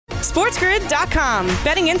SportsGrid.com.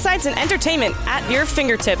 Betting insights and entertainment at your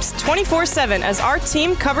fingertips 24/7 as our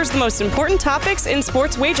team covers the most important topics in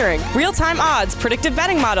sports wagering. Real-time odds, predictive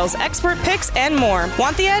betting models, expert picks, and more.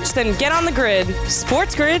 Want the edge? Then get on the grid.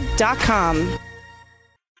 SportsGrid.com.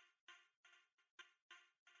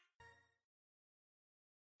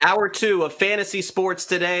 Hour 2 of Fantasy Sports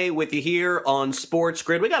Today with you here on Sports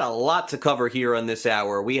Grid. We got a lot to cover here on this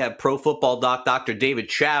hour. We have Pro Football Doc, Dr. David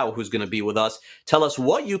Chao, who's going to be with us. Tell us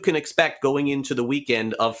what you can expect going into the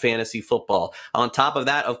weekend of fantasy football. On top of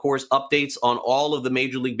that, of course, updates on all of the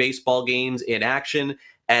Major League Baseball games in action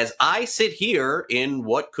as I sit here in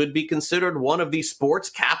what could be considered one of the sports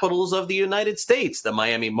capitals of the United States. The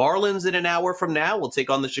Miami Marlins in an hour from now will take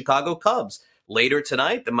on the Chicago Cubs. Later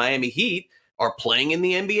tonight, the Miami Heat are playing in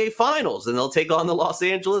the NBA Finals, and they'll take on the Los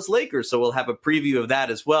Angeles Lakers. So we'll have a preview of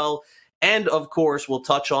that as well. And, of course, we'll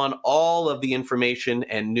touch on all of the information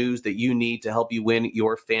and news that you need to help you win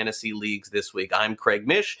your fantasy leagues this week. I'm Craig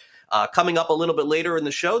Mish. Coming up a little bit later in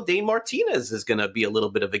the show, Dane Martinez is going to be a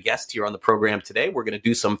little bit of a guest here on the program today. We're going to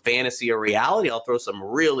do some fantasy or reality. I'll throw some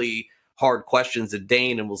really hard questions at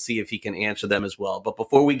Dane, and we'll see if he can answer them as well. But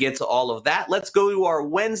before we get to all of that, let's go to our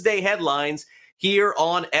Wednesday headlines here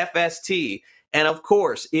on FST. And of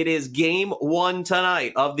course, it is game 1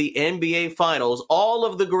 tonight of the NBA Finals. All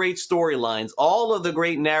of the great storylines, all of the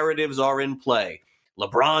great narratives are in play.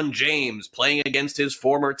 LeBron James playing against his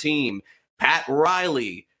former team. Pat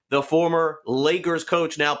Riley, the former Lakers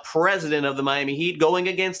coach, now president of the Miami Heat, going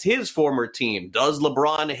against his former team. Does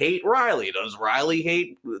LeBron hate Riley? Does Riley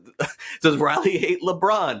hate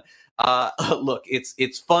LeBron? Look,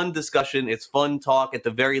 it's fun discussion. It's fun talk. At the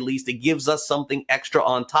very least, it gives us something extra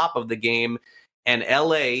on top of the game. And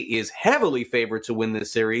LA is heavily favored to win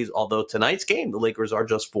this series, although tonight's game, the Lakers are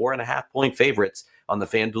just 4.5-point favorites on the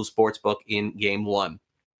FanDuel Sportsbook in game 1.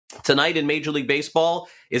 Tonight in Major League Baseball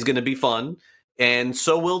is going to be fun, and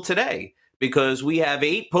so will today, because we have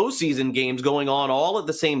 8 postseason games going on all at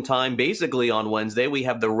the same time, basically on Wednesday. We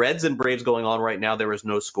have the Reds and Braves going on right now. There is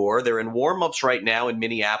no score. They're in warm-ups right now in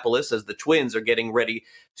Minneapolis as the Twins are getting ready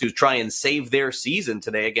to try and save their season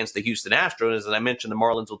today against the Houston Astros. As I mentioned, the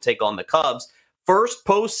Marlins will take on the Cubs. First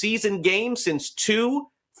postseason game since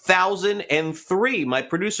 2003. My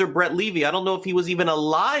producer, Brett Levy, I don't know if he was even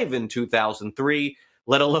alive in 2003,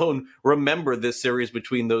 let alone remember this series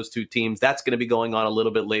between those two teams. That's going to be going on a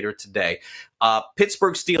little bit later today.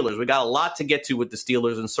 Pittsburgh Steelers. We got a lot to get to with the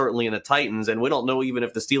Steelers and certainly in the Titans, and we don't know even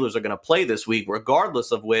if the Steelers are going to play this week,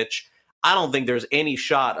 regardless of which I don't think there's any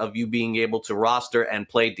shot of you being able to roster and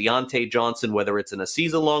play Deontay Johnson, whether it's in a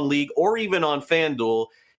season-long league or even on FanDuel.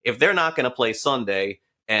 If they're not going to play Sunday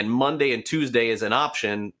and Monday and Tuesday is an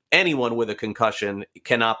option, anyone with a concussion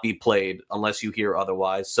cannot be played unless you hear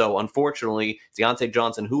otherwise. So unfortunately, Deontay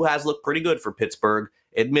Johnson, who has looked pretty good for Pittsburgh,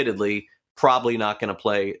 admittedly, probably not going to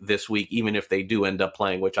play this week, even if they do end up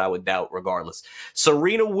playing, which I would doubt regardless.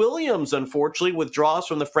 Serena Williams, unfortunately, withdraws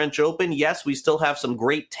from the French Open. Yes, we still have some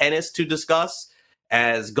great tennis to discuss,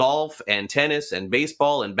 as golf and tennis and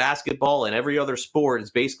baseball and basketball and every other sport is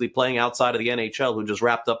basically playing outside of the NHL, who just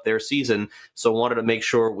wrapped up their season. So wanted to make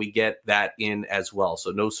sure we get that in as well.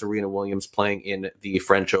 So no Serena Williams playing in the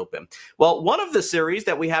French Open. Well, one of the series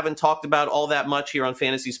that we haven't talked about all that much here on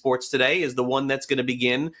Fantasy Sports Today is the one that's going to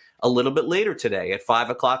begin a little bit later today at 5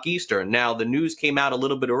 o'clock Eastern. Now, the news came out a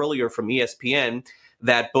little bit earlier from ESPN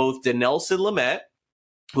that both Dinelson Lamet,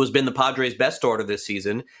 who has been the Padres' best starter this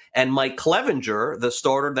season, and Mike Clevenger, the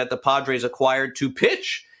starter that the Padres acquired to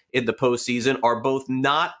pitch in the postseason, are both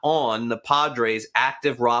not on the Padres'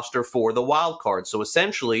 active roster for the wild card. So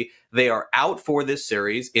essentially, they are out for this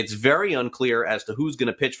series. It's very unclear as to who's going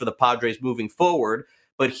to pitch for the Padres moving forward,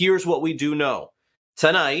 but here's what we do know.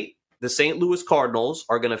 Tonight, the St. Louis Cardinals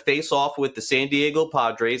are going to face off with the San Diego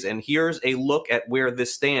Padres, and here's a look at where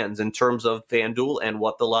this stands in terms of FanDuel and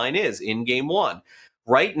what the line is in Game 1.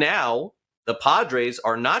 Right now, the Padres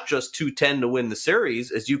are not just 210 to win the series,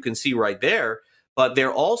 as you can see right there, but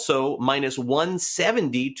they're also minus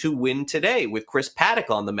 170 to win today with Chris Paddock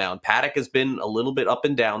on the mound. Paddock has been a little bit up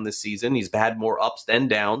and down this season. He's had more ups than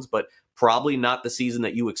downs, but probably not the season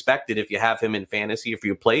that you expected if you have him in fantasy, if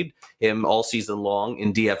you played him all season long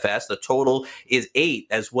in DFS. The total is 8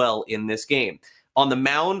 as well in this game. On the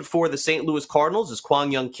mound for the St. Louis Cardinals is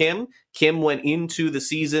Kwang Young Kim. Kim went into the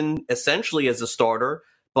season essentially as a starter,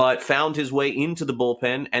 but found his way into the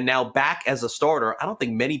bullpen and now back as a starter. I don't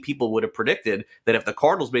think many people would have predicted that if the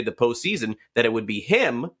Cardinals made the postseason, that it would be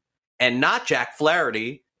him and not Jack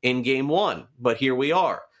Flaherty in Game 1. But here we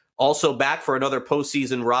are. Also back for another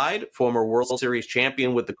postseason ride, former World Series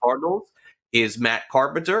champion with the Cardinals, is Matt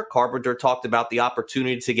Carpenter. Carpenter talked about the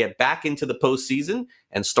opportunity to get back into the postseason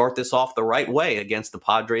and start this off the right way against the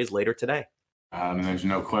Padres later today. There's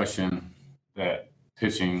no question that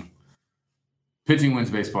pitching wins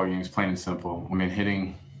baseball games, plain and simple. I mean,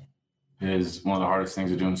 hitting is one of the hardest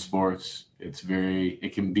things to do in sports.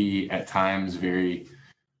 It can be at times very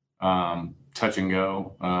touch and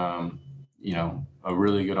go. A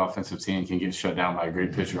really good offensive team can get shut down by a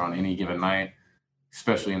great pitcher on any given night,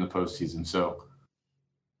 especially in the postseason. So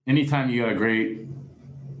anytime you got a great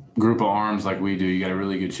group of arms like we do, you got a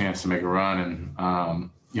really good chance to make a run. And, I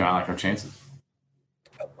like our chances.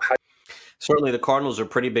 Certainly the Cardinals are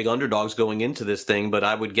pretty big underdogs going into this thing, but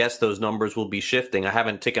I would guess those numbers will be shifting. I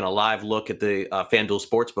haven't taken a live look at the FanDuel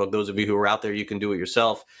Sportsbook. Those of you who are out there, you can do it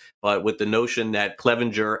yourself. But with the notion that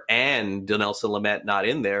Clevenger and Dinelson Lamet not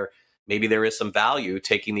in there, maybe there is some value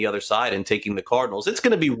taking the other side and taking the Cardinals. It's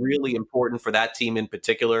going to be really important for that team in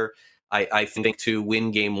particular, I think, to win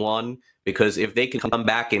Game 1. Because if they can come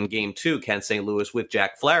back in Game 2, Kent St. Louis, with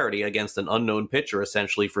Jack Flaherty against an unknown pitcher,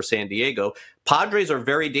 essentially, for San Diego, Padres are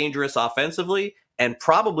very dangerous offensively and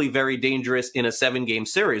probably very dangerous in a 7-game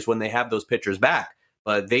series when they have those pitchers back.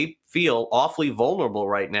 But they feel awfully vulnerable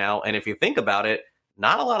right now. And if you think about it,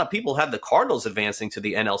 not a lot of people had the Cardinals advancing to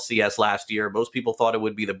the NLCS last year. Most people thought it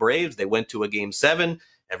would be the Braves. They went to a Game 7.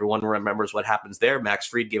 Everyone remembers what happens there. Max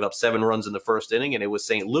Fried gave up 7 runs in the first inning, and it was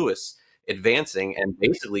St. Louis advancing and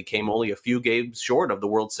basically came only a few games short of the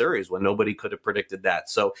World Series when nobody could have predicted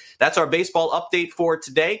that. So that's our baseball update for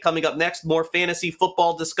today. Coming up next, more fantasy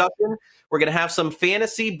football discussion. We're going to have some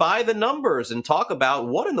fantasy by the numbers and talk about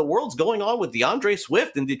what in the world's going on with DeAndre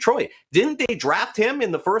Swift in Detroit. Didn't they draft him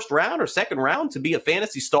in the first round or second round to be a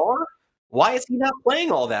fantasy star? Why is he not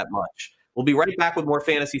playing all that much? We'll be right back with more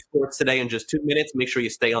fantasy sports today in just 2 minutes. Make sure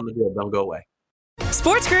you stay on the grid. Don't go away.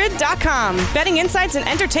 SportsGrid.com. Betting insights and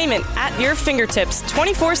entertainment at your fingertips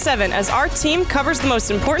 24/7 as our team covers the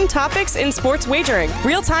most important topics in sports wagering.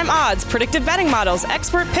 Real-time odds, predictive betting models,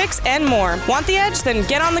 expert picks, and more. Want the edge? Then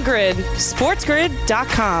get on the grid.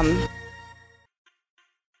 SportsGrid.com.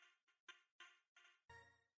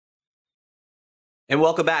 And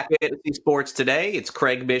welcome back to Fantasy Sports Today. It's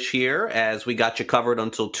Craig Mish here as we got you covered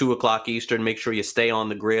until 2 o'clock Eastern. Make sure you stay on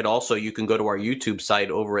the grid. Also, you can go to our YouTube site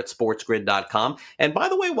over at sportsgrid.com. And by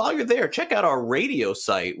the way, while you're there, check out our radio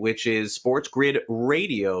site, which is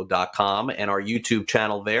sportsgridradio.com, and our YouTube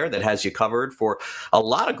channel there that has you covered for a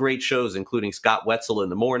lot of great shows, including Scott Wetzel in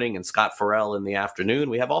the morning and Scott Farrell in the afternoon.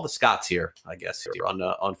 We have all the Scotts here, I guess, here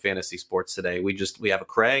on Fantasy Sports Today. We have a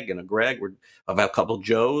Craig and a Greg. We have a couple of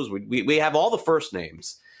Joes. We have all the first names.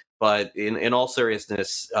 But in all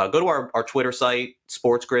seriousness, go to our Twitter site,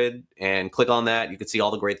 SportsGrid, and click on that. You can see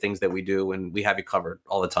all the great things that we do, and we have you covered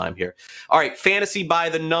all the time here. All right, fantasy by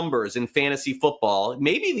the numbers in fantasy football.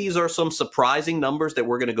 Maybe these are some surprising numbers that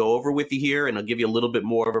we're going to go over with you here, and I'll give you a little bit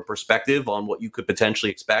more of a perspective on what you could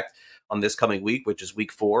potentially expect on this coming week, which is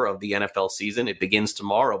week 4 of the NFL season. It begins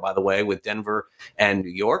tomorrow, by the way, with Denver and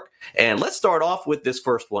New York. And let's start off with this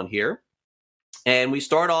first one here. And we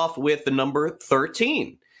start off with the number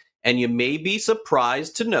 13. And you may be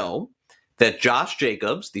surprised to know that Josh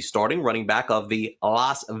Jacobs, the starting running back of the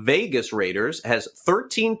Las Vegas Raiders, has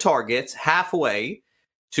 13 targets, halfway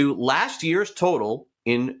to last year's total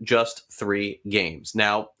in just 3 games.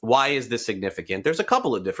 Now, why is this significant? There's a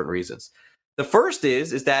couple of different reasons. The first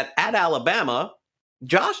is that at Alabama,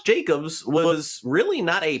 Josh Jacobs was really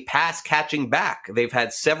not a pass-catching back. They've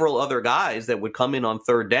had several other guys that would come in on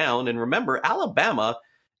third down. And remember, Alabama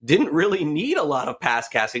didn't really need a lot of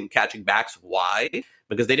catching backs. Why?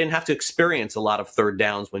 Because they didn't have to experience a lot of third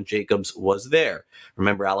downs when Jacobs was there.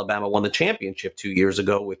 Remember, Alabama won the championship 2 years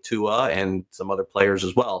ago with Tua and some other players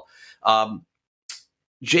as well.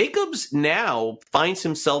 Jacobs now finds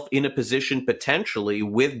himself in a position potentially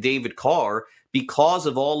with David Carr because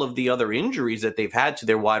of all of the other injuries that they've had to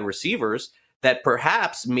their wide receivers that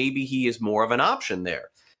perhaps maybe he is more of an option there.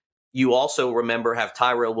 You also remember have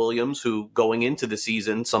Tyrell Williams, who going into the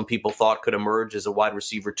season, some people thought could emerge as a wide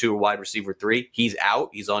receiver 2 or wide receiver 3. He's out.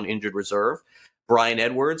 He's on injured reserve. Brian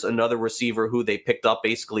Edwards, another receiver who they picked up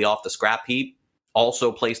basically off the scrap heap,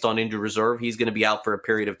 also placed on injured reserve. He's going to be out for a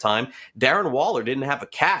period of time. Darren Waller didn't have a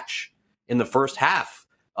catch in the first half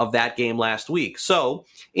of that game last week. So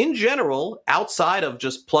in general, outside of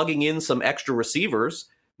just plugging in some extra receivers,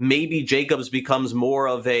 maybe Jacobs becomes more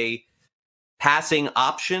of a passing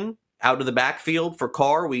option out of the backfield for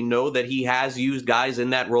Carr. We know that he has used guys in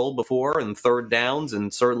that role before and third downs,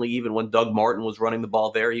 and certainly even when Doug Martin was running the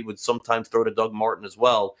ball there, he would sometimes throw to Doug Martin as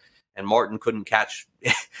well. and Martin couldn't catch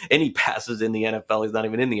any passes in the NFL. He's not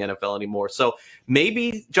even in the NFL anymore. So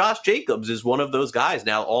maybe Josh Jacobs is one of those guys.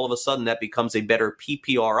 Now, all of a sudden, that becomes a better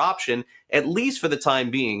PPR option, at least for the time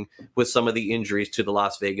being, with some of the injuries to the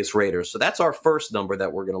Las Vegas Raiders. So that's our first number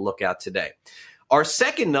that we're going to look at today. Our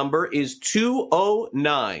second number is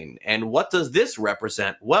 209. And what does this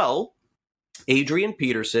represent? Well, Adrian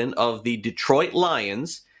Peterson of the Detroit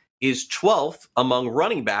Lions is 12th among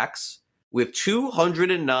running backs with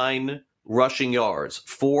 209 rushing yards,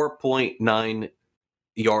 4.9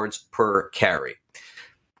 yards per carry.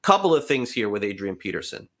 Couple of things here with Adrian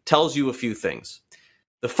Peterson. Tells you a few things.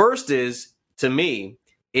 The first is, to me,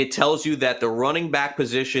 it tells you that the running back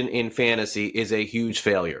position in fantasy is a huge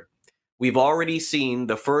failure. We've already seen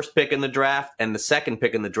the first pick in the draft and the second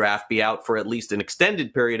pick in the draft be out for at least an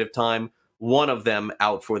extended period of time, one of them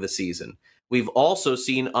out for the season. We've also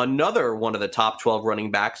seen another one of the top 12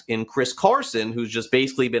 running backs in Chris Carson, who's just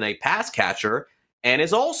basically been a pass catcher and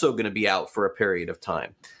is also going to be out for a period of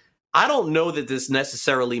time. I don't know that this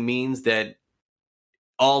necessarily means that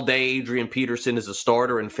all day Adrian Peterson is a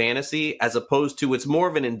starter in fantasy, as opposed to it's more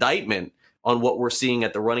of an indictment on what we're seeing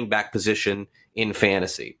at the running back position in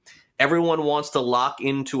fantasy. Everyone wants to lock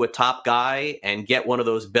into a top guy and get one of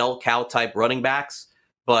those bell cow type running backs.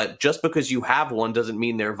 But just because you have one doesn't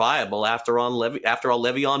mean they're viable. After all,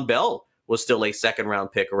 Le'Veon Bell was still a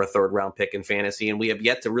second-round pick or a third-round pick in fantasy, and we have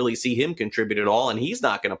yet to really see him contribute at all, and he's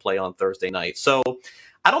not going to play on Thursday night. So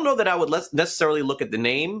I don't know that I would necessarily look at the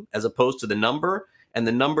name as opposed to the number, and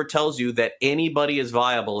the number tells you that anybody is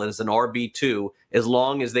viable as an RB2 as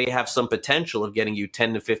long as they have some potential of getting you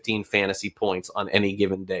 10 to 15 fantasy points on any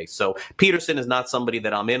given day. So Peterson is not somebody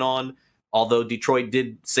that I'm in on. Although Detroit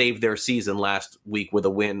did save their season last week with a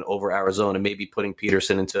win over Arizona, maybe putting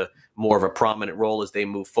Peterson into more of a prominent role as they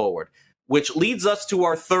move forward. Which leads us to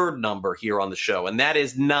our third number here on the show, and that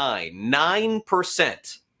is 9.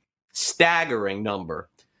 9%. Staggering number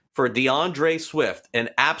for DeAndre Swift, an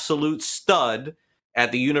absolute stud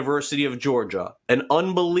at the University of Georgia. An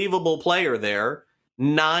unbelievable player there.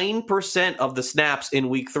 9% of the snaps in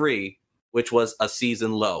week 3, which was a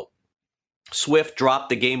season low. Swift dropped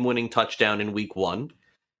the game-winning touchdown in week 1.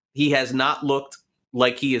 He has not looked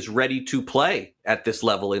like he is ready to play at this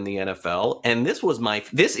level in the NFL. And this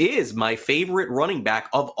is my favorite running back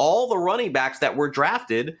of all the running backs that were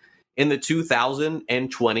drafted in the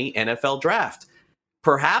 2020 NFL draft.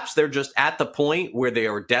 Perhaps they're just at the point where they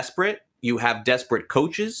are desperate. You have desperate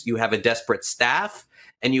coaches, you have a desperate staff,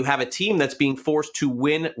 and you have a team that's being forced to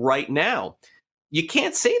win right now. You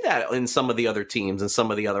can't say that in some of the other teams and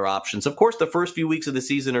some of the other options. Of course, the first few weeks of the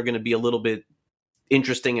season are going to be a little bit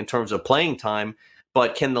interesting in terms of playing time,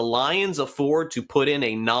 but can the Lions afford to put in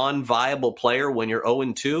a non-viable player when you're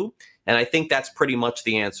 0-2? And I think that's pretty much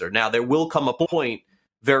the answer. Now, there will come a point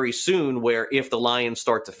very soon where if the Lions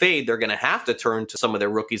start to fade, they're going to have to turn to some of their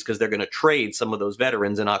rookies because they're going to trade some of those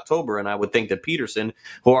veterans in October. And I would think that Peterson,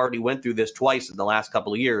 who already went through this twice in the last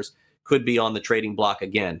couple of years, could be on the trading block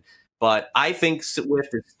again. But I think Swift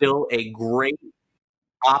is still a great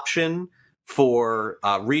option for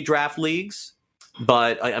redraft leagues.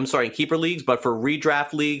 But keeper leagues. But for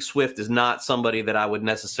redraft leagues, Swift is not somebody that I would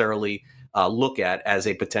necessarily look at as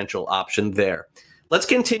a potential option there. Let's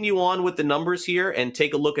continue on with the numbers here and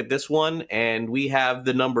take a look at this one. And we have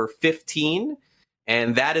the number 15,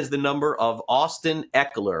 and that is the number of Austin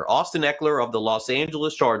Eckler. Austin Eckler of the Los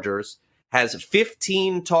Angeles Chargers has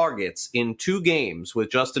 15 targets in 2 games with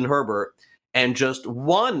Justin Herbert and just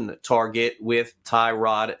 1 target with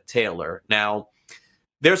Tyrod Taylor. Now,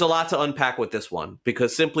 there's a lot to unpack with this one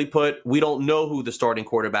because, simply put, we don't know who the starting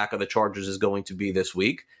quarterback of the Chargers is going to be this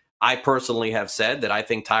week. I personally have said that I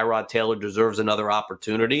think Tyrod Taylor deserves another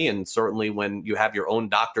opportunity, and certainly when you have your own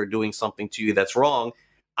doctor doing something to you that's wrong,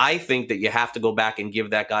 I think that you have to go back and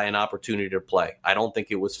give that guy an opportunity to play. I don't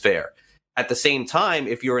think it was fair. At the same time,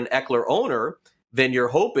 if you're an Eckler owner, then you're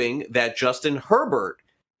hoping that Justin Herbert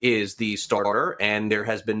is the starter, and there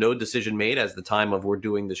has been no decision made as the time of we're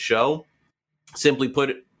doing the show. Simply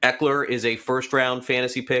put, Eckler is a first-round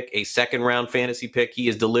fantasy pick, a second-round fantasy pick. He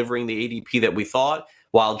is delivering the ADP that we thought.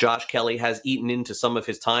 While Josh Kelly has eaten into some of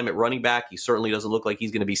his time at running back, he certainly doesn't look like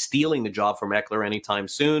he's going to be stealing the job from Eckler anytime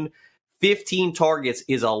soon. 15 targets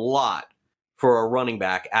is a lot for a running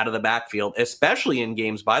back out of the backfield, especially in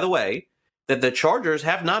games, by the way, that the Chargers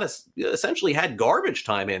have not essentially had garbage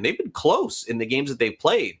time in. They've been close in the games that they've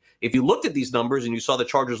played. If you looked at these numbers and you saw the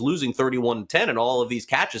Chargers losing 31-10 and all of these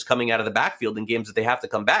catches coming out of the backfield in games that they have to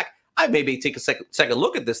come back, I'd maybe take a second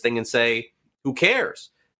look at this thing and say, who cares?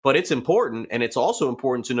 But it's important, and it's also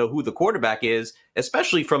important to know who the quarterback is,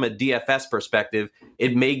 especially from a DFS perspective.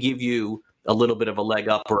 It may give you a little bit of a leg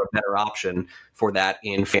up or a better option for that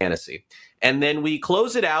in fantasy. And then we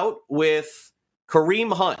close it out with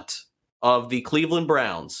Kareem Hunt of the Cleveland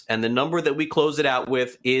Browns. And the number that we close it out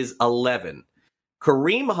with is 11.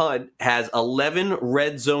 Kareem Hunt has 11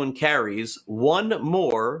 red zone carries, one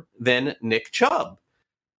more than Nick Chubb.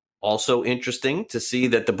 Also interesting to see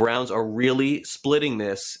that the Browns are really splitting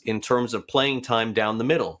this in terms of playing time down the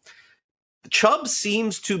middle. Chubb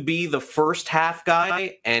seems to be the first half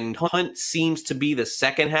guy, and Hunt seems to be the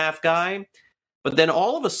second half guy. But then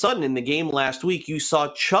all of a sudden in the game last week, you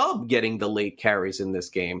saw Chubb getting the late carries in this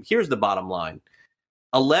game. Here's the bottom line.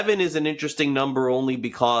 11 is an interesting number only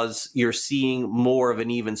because you're seeing more of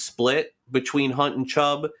an even split between Hunt and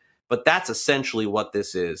Chubb, but that's essentially what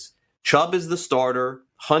this is. Chubb is the starter,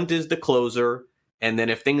 Hunt is the closer, and then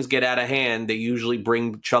if things get out of hand, they usually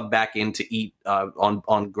bring Chubb back in to eat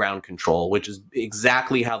on ground control, which is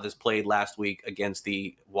exactly how this played last week against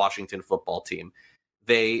the Washington football team.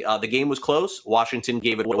 The game was close. Washington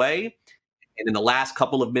gave it away, and in the last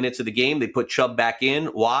couple of minutes of the game, they put Chubb back in.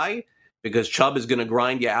 Why? Because Chubb is going to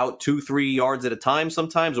grind you out 2-3 yards at a time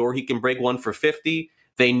sometimes, or he can break one for 50.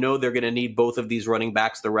 They know they're going to need both of these running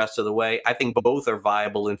backs the rest of the way. I think both are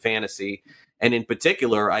viable in fantasy. And in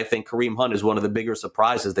particular, I think Kareem Hunt is one of the bigger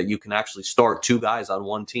surprises that you can actually start two guys on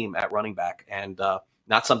one team at running back. And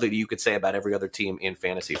not something that you could say about every other team in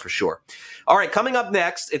fantasy for sure. All right, coming up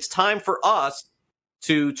next, it's time for us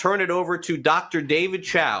to turn it over to Dr. David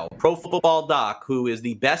Chao, Pro Football Doc, who is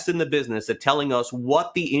the best in the business at telling us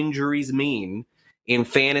what the injuries mean in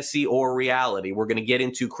fantasy or reality. We're going to get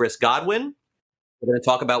into Chris Godwin. We're going to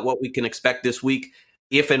talk about what we can expect this week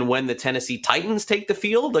if and when the Tennessee Titans take the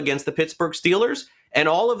field against the Pittsburgh Steelers, and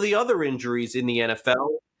all of the other injuries in the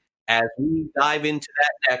NFL as we dive into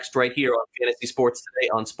that next right here on Fantasy Sports Today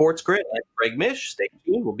on Sports Grid. I'm Greg Mish. Stay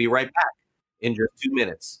tuned. We'll be right back in just 2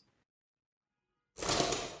 minutes.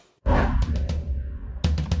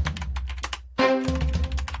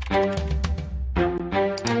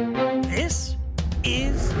 This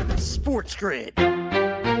is Sports Grid.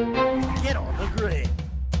 Get on the grid.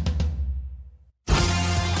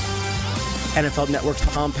 NFL Network's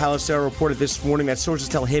Tom Pelissero reported this morning that sources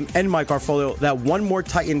tell him and Mike Garfolio that one more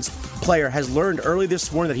Titans player has learned early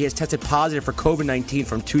this morning that he has tested positive for COVID-19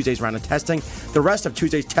 from Tuesday's round of testing. The rest of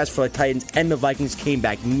Tuesday's tests for the Titans and the Vikings came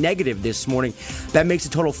back negative this morning. That makes a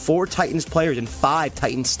total 4 Titans players and 5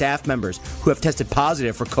 Titans staff members who have tested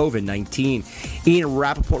positive for COVID-19. Ian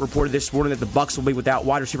Rappaport reported this morning that the Bucs will be without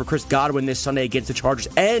wide receiver Chris Godwin this Sunday against the Chargers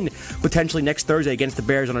and potentially next Thursday against the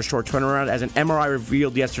Bears on a short turnaround, as an MRI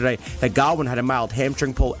revealed yesterday that Godwin had a mild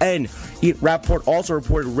hamstring pull. And Ian Rappaport also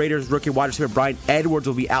reported Raiders rookie wide receiver Bryan Edwards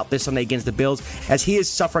will be out this Sunday against the Bills, as he is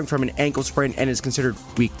suffering from an ankle sprain and is considered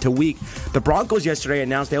week to week. The Broncos yesterday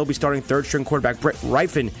announced they will be starting third-string quarterback Brett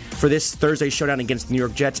Rypien for this Thursday showdown against the New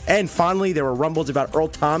York Jets. And finally, there were rumbles about Earl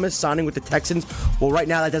Thomas signing with the Texans. Well, right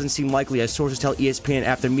now that doesn't seem likely, as sources tell ESPN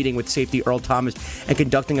after meeting with safety Earl Thomas and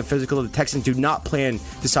conducting a physical, the Texans do not plan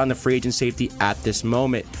to sign the free agent safety at this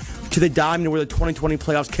moment. To the Diamond, where the 2020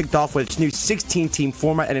 playoffs kicked off with its new 16-team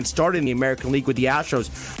format, and it started in the American League with the Astros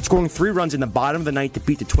scoring 3 runs in the bottom of the ninth to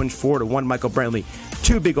beat the Twins 4-1. Michael Brantley,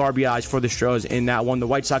 2 big RBIs for the Stros in that one. The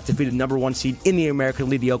White Sox defeated the number 1 seed in the American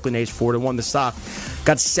League, the Oakland A's, 4-1. The Sox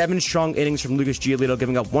got 7 strong innings from Lucas Giolito,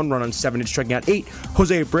 giving up 1 run on 7 and striking out 8.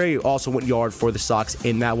 Jose Abreu also went yard for the Sox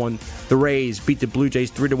in that one. The Rays beat the Blue Jays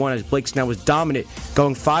 3-1 as Blake Snell was dominant,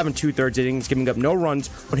 going 5 2/3 innings, giving up no runs,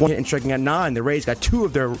 but hit and striking out 9. The Rays got 2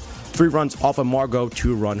 of their 3 runs off a Margot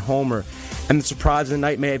 2-run homer. And the surprise of the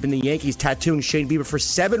night may have been the Yankees tattooing Shane Bieber for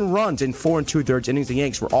 7 runs in 4 2/3 innings. The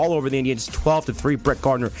Yanks were all over the Indians 12-3. Brett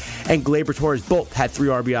Gardner and Gleyber Torres both had 3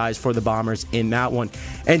 RBIs for the Bombers in that one.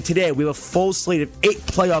 And today we have a full slate of 8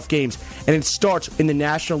 playoff games, and it starts in the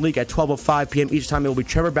National League at 12:05 p.m. Each time. It will be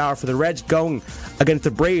Trevor Bauer for the Reds going against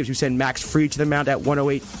the Braves, who send Max Fried to the mound at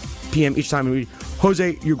 1:08 p.m. each time. It will be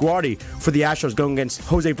Jose Uguardi for the Astros going against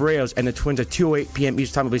Jose Barrios and the Twins at 2:08 p.m.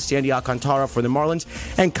 each time. It will be Sandy Alcantara for the Marlins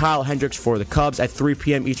and Kyle Hendricks for the Cubs at 3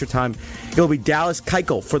 p.m. Eastern time. It will be Dallas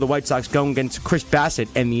Keuchel for the White Sox going against Chris Bassett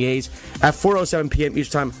and the A's at 4:07 p.m.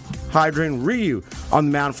 each time. Hydrain Ryu on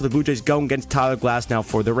the mound for the Blue Jays going against Tyler Glasnow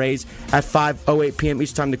for the Rays at 5:08 p.m.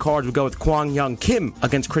 each time. The Cards will go with Kwang Young Kim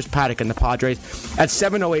against Chris Paddock and the Padres at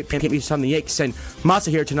 7:08 p.m. each time. The Yankees send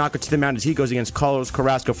Masahiro Tanaka to the mound as he goes against Carlos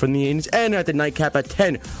Carrasco for the Indians. And at the nightcap at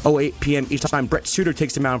 10:08 p.m. each time, Brett Suter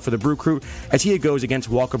takes the mound for the Brew Crew as he goes against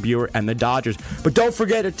Walker Buehler and the Dodgers. But don't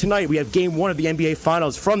forget that tonight we have Game 1 of the NBA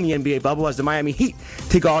Finals from the NBA bubble as the Miami Heat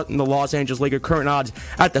take on the Los Angeles Lakers. Current odds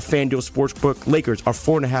at the FanDuel Sportsbook: Lakers are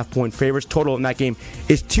 4.5 points 3-point favorites. Total in that game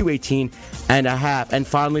is 218.5. And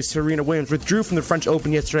finally, Serena Williams withdrew from the French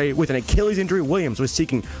Open yesterday with an Achilles injury. Williams was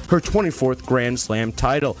seeking her 24th Grand Slam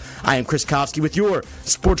title. I am Chris Kofsky with your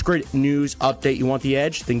Sports Grid News Update. You want the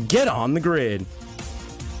edge? Then get on the grid.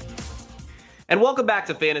 And welcome back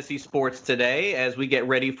to Fantasy Sports today as we get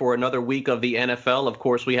ready for another week of the NFL. Of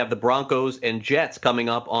course, we have the Broncos and Jets coming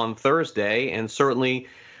up on Thursday, and certainly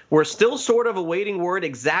we're still sort of awaiting word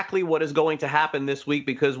exactly what is going to happen this week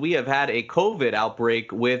because we have had a COVID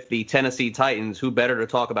outbreak with the Tennessee Titans. Who better to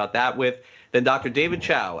talk about that with than Dr. David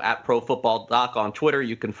Chao at Pro Football Doc on Twitter.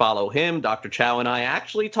 You can follow him. Dr. Chao and I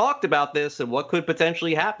actually talked about this and what could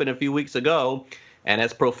potentially happen a few weeks ago. And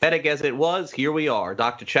as prophetic as it was, here we are.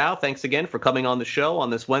 Dr. Chao, thanks again for coming on the show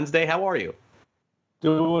on this Wednesday. How are you?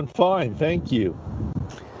 Doing fine, thank you.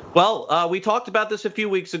 Well, we talked about this a few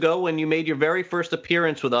weeks ago when you made your very first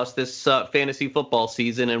appearance with us this fantasy football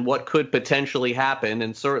season and what could potentially happen.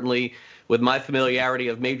 And certainly with my familiarity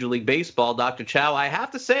of Major League Baseball, Dr. Chao, I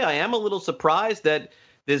have to say I am a little surprised that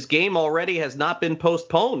this game already has not been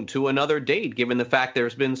postponed to another date, given the fact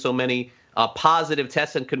there's been so many positive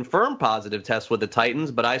tests and confirmed positive tests with the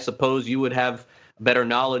Titans. But I suppose you would have better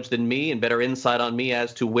knowledge than me and better insight on me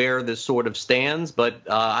as to where this sort of stands. But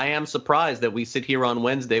I am surprised that we sit here on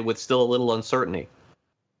Wednesday with still a little uncertainty.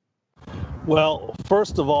 Well,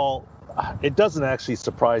 first of all, it doesn't actually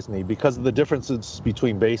surprise me because of the differences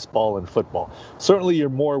between baseball and football. Certainly you're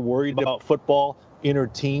more worried about football,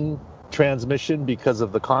 inter-team transmission because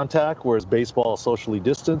of the contact, whereas baseball is socially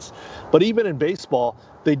distanced. But even in baseball,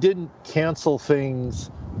 they didn't cancel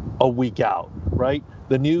things a week out, right?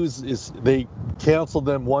 The news is they canceled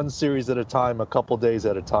them one series at a time, a couple days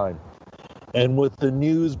at a time. And with the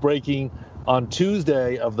news breaking on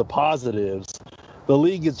Tuesday of the positives, the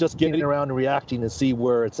league is just getting around and reacting to see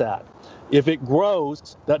where it's at. If it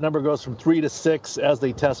grows, that number goes from 3 to 6 as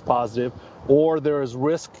they test positive, or there is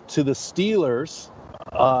risk to the Steelers,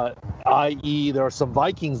 i.e. there are some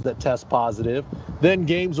Vikings that test positive, then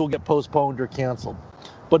games will get postponed or canceled.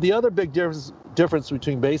 But the other big difference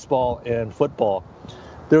between baseball and football,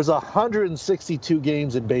 there's 162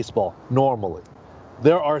 games in baseball normally.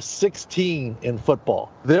 There are 16 in football.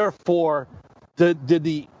 Therefore,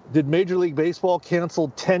 did Major League Baseball cancel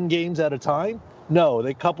 10 games at a time? No,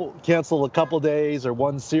 they cancel a couple days or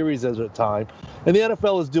one series at a time. And the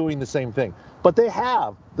NFL is doing the same thing. But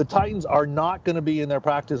the Titans are not going to be in their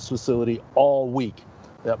practice facility all week.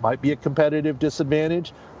 That might be a competitive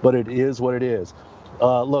disadvantage, but it is what it is.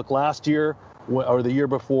 Look, last year or the year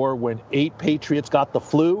before, when 8 Patriots got the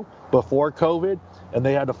flu before COVID, and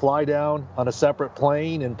they had to fly down on a separate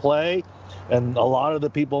plane and play, and a lot of the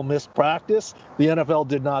people missed practice, the NFL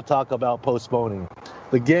did not talk about postponing.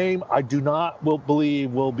 The game, I do not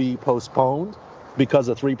believe will be postponed because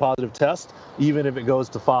of 3 positive tests, even if it goes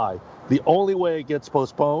to 5. The only way it gets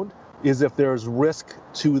postponed is if there's risk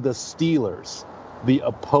to the Steelers, the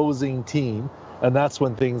opposing team, and that's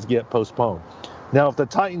when things get postponed. Now, if the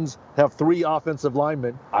Titans have 3 offensive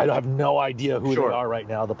linemen, I have no idea who they are right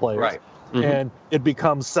now, the players. Right. Mm-hmm. And it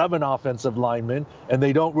becomes 7 offensive linemen, and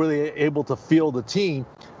they don't really able to field the team,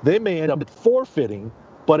 they may end up forfeiting,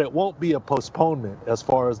 but it won't be a postponement as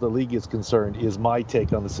far as the league is concerned, is my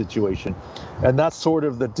take on the situation. And that's sort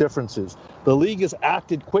of the differences. The league has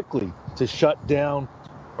acted quickly to shut down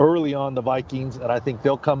early on the Vikings, and I think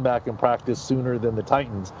they'll come back and practice sooner than the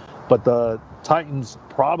Titans. But the Titans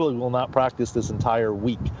probably will not practice this entire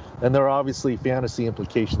week. And there are obviously fantasy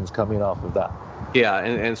implications coming off of that. Yeah,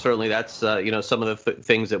 and certainly that's some of the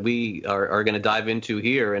things that we are going to dive into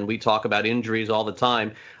here, and we talk about injuries all the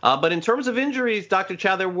time. But in terms of injuries, Dr.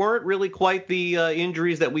 Chao, there weren't really quite the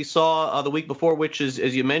injuries that we saw the week before, which is,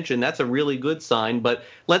 as you mentioned, that's a really good sign. But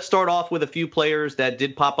let's start off with a few players that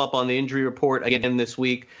did pop up on the injury report again this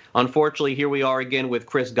week. Unfortunately, here we are again with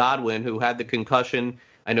Chris Godwin, who had the concussion.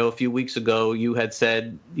 I know a few weeks ago you had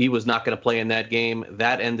said he was not going to play in that game.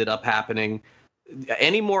 That ended up happening.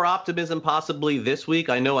 Any more optimism possibly this week?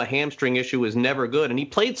 I know a hamstring issue is never good, and he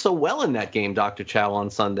played so well in that game, Dr. Chao, on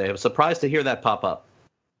Sunday. I was surprised to hear that pop up.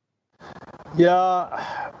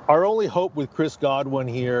 Yeah, our only hope with Chris Godwin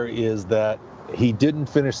here is that he didn't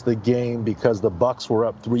finish the game because the Bucs were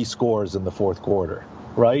up 3 scores in the fourth quarter,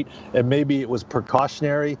 right? And maybe it was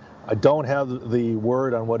precautionary. I don't have the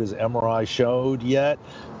word on what his MRI showed yet,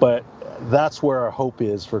 but that's where our hope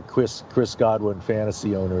is for Chris Godwin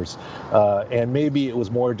fantasy owners. And maybe it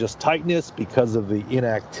was more just tightness because of the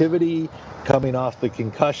inactivity coming off the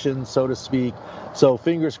concussion, so to speak. So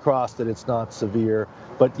fingers crossed that it's not severe.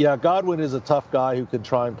 But yeah, Godwin is a tough guy who can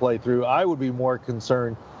try and play through. I would be more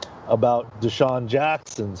concerned about Deshaun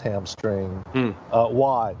Jackson's hamstring.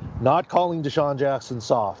 Why? Not calling Deshaun Jackson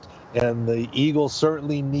soft, and the Eagles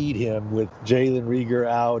certainly need him with Jalen Reagor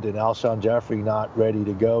out and Alshon Jeffrey not ready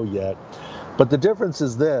to go yet. But the difference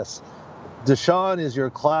is this. Deshaun is your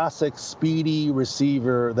classic speedy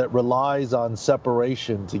receiver that relies on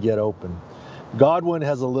separation to get open. Godwin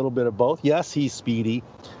has a little bit of both. Yes, he's speedy,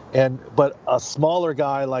 but a smaller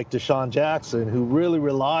guy like Deshaun Jackson, who really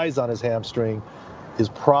relies on his hamstring, is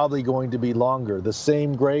probably going to be longer. The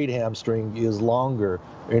same grade hamstring is longer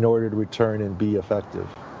in order to return and be effective.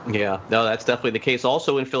 Yeah, no, that's definitely the case.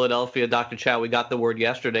 Also in Philadelphia, Dr. Chao, we got the word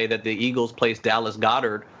yesterday that the Eagles placed Dallas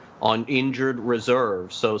Goedert on injured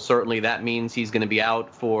reserve. So certainly that means he's going to be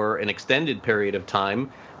out for an extended period of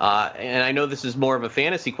time. And I know this is more of a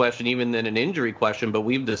fantasy question even than an injury question, but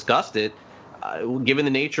we've discussed it. Given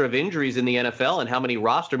the nature of injuries in the NFL and how many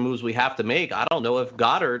roster moves we have to make, I don't know if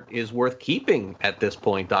Goddard is worth keeping at this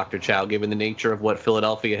point, Dr. Chao, given the nature of what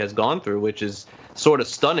Philadelphia has gone through, which is sort of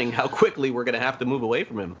stunning how quickly we're going to have to move away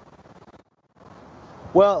from him.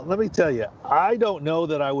 Well, let me tell you, I don't know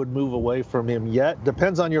that I would move away from him yet.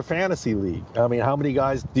 Depends on your fantasy league. I mean, how many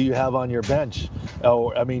guys do you have on your bench?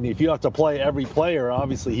 Oh, I mean, if you have to play every player,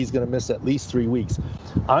 obviously he's going to miss at least 3 weeks.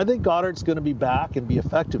 I think Goddard's going to be back and be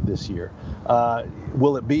effective this year.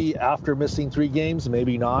 Will it be after missing 3 games?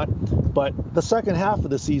 Maybe not. But the second half of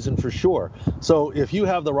the season for sure. So if you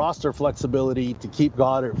have the roster flexibility to keep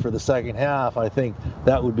Goddard for the second half, I think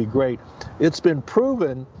that would be great. It's been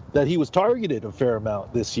proven that he was targeted a fair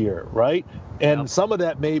amount this year, right? And some of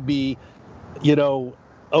that may be,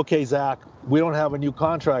 okay, Zach, we don't have a new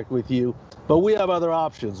contract with you, but we have other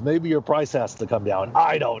options. Maybe your price has to come down.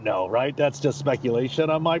 I don't know, right? That's just speculation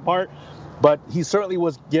on my part. But he certainly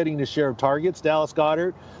was getting his share of targets, Dallas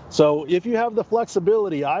Goedert. So if you have the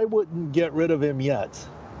flexibility, I wouldn't get rid of him yet.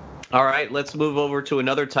 All right, let's move over to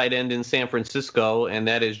another tight end in San Francisco, and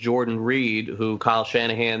that is Jordan Reed, who Kyle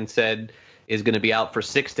Shanahan said is going to be out for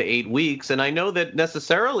 6 to 8 weeks. And I know that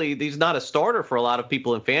necessarily he's not a starter for a lot of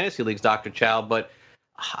people in fantasy leagues, Dr. Chao, but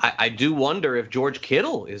I do wonder if George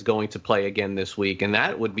Kittle is going to play again this week. And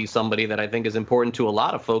that would be somebody that I think is important to a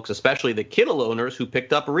lot of folks, especially the Kittle owners who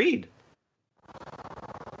picked up Reed.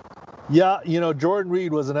 Yeah, Jordan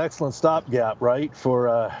Reed was an excellent stopgap, right,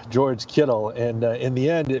 for George Kittle. And in the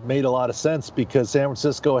end, it made a lot of sense because San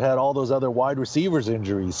Francisco had all those other wide receivers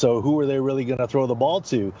injuries. So who were they really going to throw the ball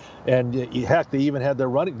to? And heck, they even had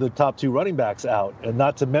the top 2 running backs out, and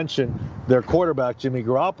not to mention their quarterback, Jimmy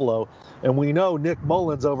Garoppolo. And we know Nick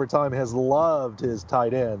Mullins over time has loved his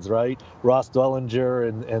tight ends, right? Ross Dellinger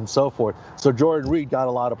and so forth. So Jordan Reed got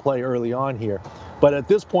a lot of play early on here. But at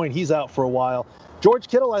this point, he's out for a while. George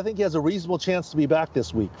Kittle, I think he has a reasonable chance to be back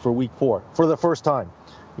this week for week 4 for the first time.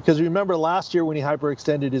 Because remember last year when he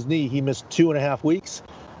hyperextended his knee, he missed 2.5 weeks.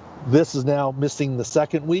 This is now missing the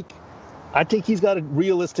second week. I think he's got a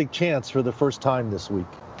realistic chance for the first time this week.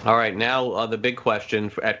 All right, now the big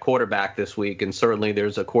question at quarterback this week, and certainly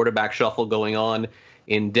there's a quarterback shuffle going on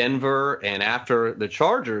in Denver, and after the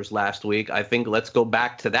Chargers last week, I think let's go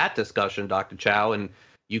back to that discussion, Dr. Chao, and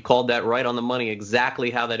you called that right on the money, exactly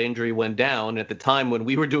how that injury went down. At the time when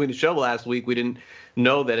we were doing the show last week, we didn't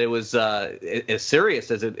know that it was as serious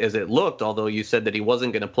as it looked, although you said that he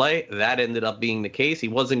wasn't going to play. That ended up being the case. He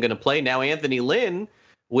wasn't going to play. Now Anthony Lynn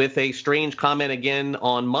with a strange comment again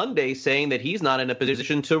on Monday saying that he's not in a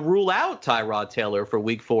position to rule out Tyrod Taylor for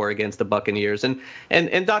week 4 against the Buccaneers.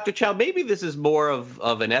 And Dr. Chao, maybe this is more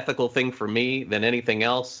of an ethical thing for me than anything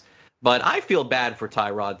else. But I feel bad for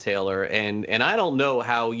Tyrod Taylor, and I don't know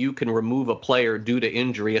how you can remove a player due to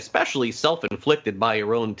injury, especially self-inflicted by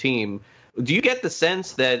your own team. Do you get the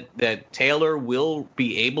sense that Taylor will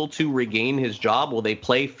be able to regain his job? Will they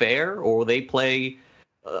play fair, or will they play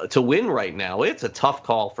to win right now? It's a tough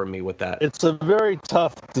call for me with that. It's a very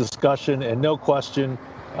tough discussion, and no question,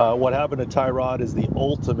 what happened to Tyrod is the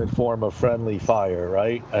ultimate form of friendly fire,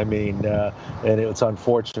 right? I mean, and it's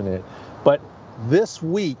unfortunate. But this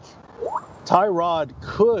week, Tyrod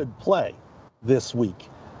could play this week.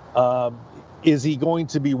 Is he going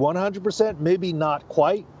to be 100%? Maybe not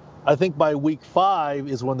quite. I think by week 5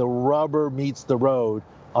 is when the rubber meets the road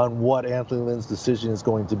on what Anthony Lynn's decision is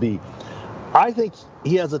going to be. I think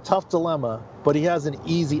he has a tough dilemma, but he has an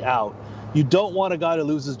easy out. You don't want a guy to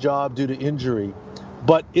lose his job due to injury,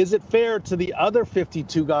 but is it fair to the other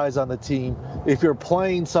 52 guys on the team if you're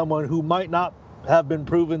playing someone who might not have been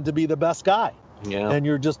proven to be the best guy? Yeah. And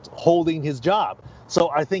you're just holding his job. So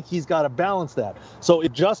I think he's got to balance that. So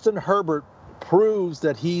if Justin Herbert proves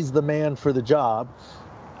that he's the man for the job,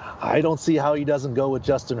 I don't see how he doesn't go with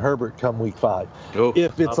Justin Herbert come week 5. Oof.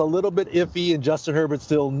 If it's a little bit iffy and Justin Herbert's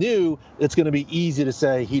still new, it's going to be easy to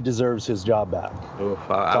say he deserves his job back. Oof,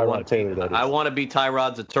 I want to be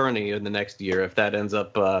Tyrod's attorney in the next year if that ends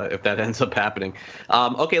up happening.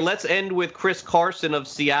 Okay, let's end with Chris Carson of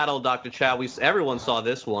Seattle. Dr. Chao, everyone saw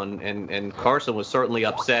this one, and Carson was certainly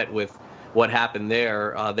upset with what happened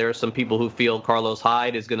there. There are some people who feel Carlos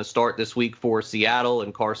Hyde is going to start this week for Seattle,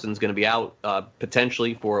 and Carson's going to be out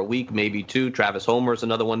potentially for a week, maybe 2. Travis Homer's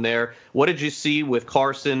another one there. What did you see with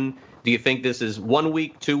Carson? Do you think this is 1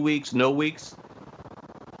 week, 2 weeks, no weeks?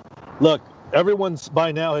 Look, everyone's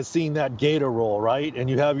by now has seen that Gator rule, right? And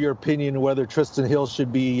you have your opinion whether Tristan Hill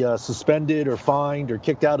should be suspended or fined or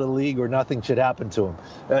kicked out of the league or nothing should happen to him.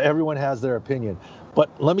 Everyone has their opinion. But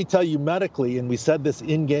let me tell you medically, and we said this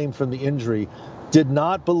in game from the injury, did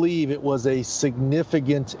not believe it was a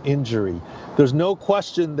significant injury. There's no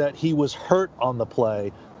question that he was hurt on the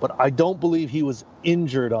play, but I don't believe he was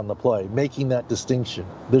injured on the play, making that distinction.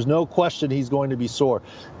 There's no question he's going to be sore.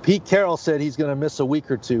 Pete Carroll said he's going to miss a week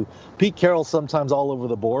or 2. Pete Carroll's sometimes all over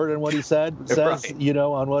the board in what he says, right.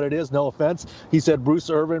 On what it is. No offense. He said Bruce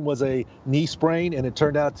Irvin was a knee sprain, and it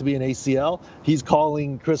turned out to be an ACL. He's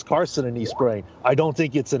calling Chris Carson a knee sprain. I don't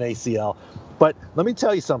think it's an ACL. But let me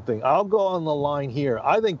tell you something. I'll go on the line here.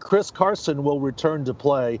 I think Chris Carson will return to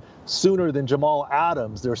play sooner than Jamal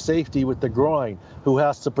Adams, their safety with the groin, who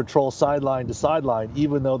has to patrol sideline to sideline,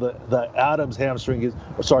 even though the Adams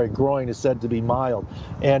groin is said to be mild.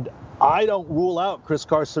 And I don't rule out Chris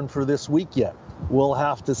Carson for this week yet. We'll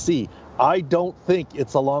have to see. I don't think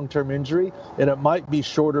it's a long-term injury, and it might be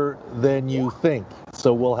shorter than you think.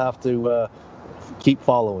 So we'll have to keep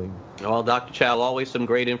following. Well, Dr. Chao, always some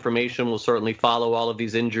great information. We'll certainly follow all of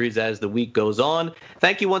these injuries as the week goes on.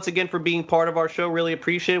 Thank you once again for being part of our show. Really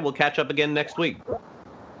appreciate it. We'll catch up again next week.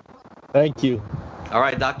 Thank you. All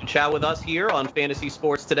right, Dr. Chao with us here on Fantasy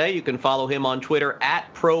Sports Today. You can follow him on Twitter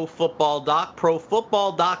at ProFootballDoc,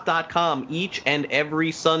 ProFootballDoc.com. Each and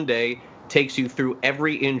every Sunday takes you through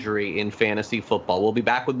every injury in fantasy football. We'll be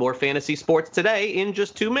back with more Fantasy Sports Today in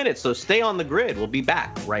just 2 minutes, so stay on the grid. We'll be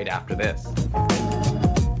back right after this.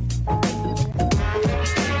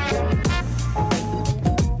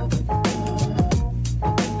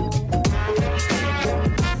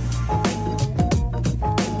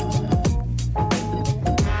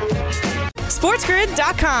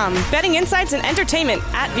 SportsGrid.com. Betting insights and entertainment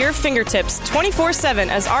at your fingertips 24/7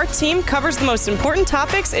 as our team covers the most important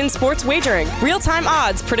topics in sports wagering. Real-time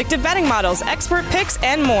odds, predictive betting models, expert picks,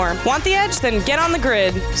 and more. Want the edge? Then get on the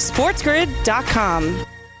grid. SportsGrid.com.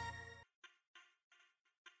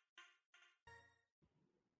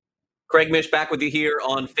 Craig Mish back with you here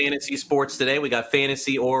on Fantasy Sports Today. We got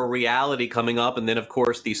Fantasy or Reality coming up, and then, of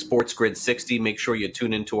course, the Sports Grid 60. Make sure you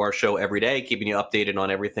tune into our show every day, keeping you updated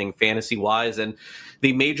on everything fantasy-wise and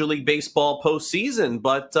the Major League Baseball postseason.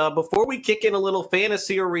 But before we kick in a little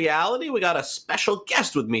Fantasy or Reality, we got a special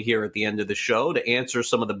guest with me here at the end of the show to answer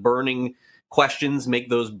some of the burning questions, make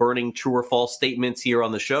those burning true or false statements here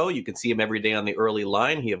on the show. You can see him every day on the early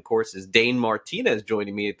line. He, of course, is Dane Martinez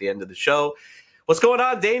joining me at the end of the show. What's going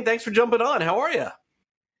on, Dane? Thanks for jumping on. How are you?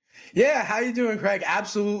 Yeah, how you doing, Craig?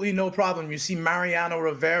 Absolutely no problem. You see Mariano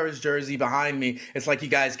Rivera's jersey behind me. It's like you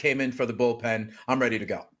guys came in for the bullpen. I'm ready to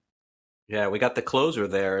go. Yeah, we got the closer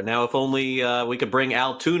there. Now, if only we could bring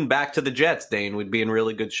Altoon back to the Jets, Dane, we'd be in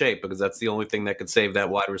really good shape because that's the only thing that could save that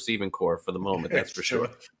wide receiving core for the moment. That's for sure.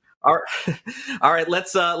 All right.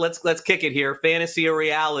 Let's kick it here. Fantasy or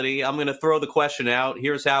Reality? I'm going to throw the question out.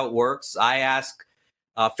 Here's how it works. I ask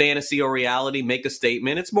fantasy or reality, make a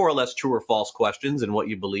statement. It's more or less true or false questions and what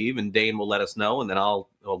you believe, and Dane will let us know, and then I'll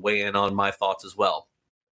weigh in on my thoughts as well.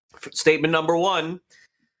 Statement number 1,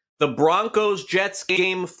 the Broncos-Jets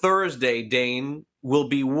game Thursday, Dane, will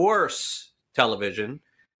be worse television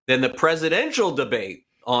than the presidential debate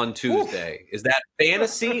on Tuesday. Is that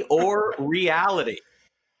fantasy or reality?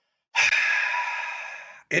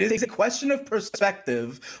 It is a question of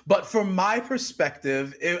perspective, but from my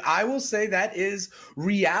perspective, I will say that is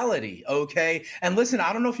reality, okay? And listen,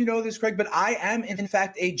 I don't know if you know this, Craig, but I am, in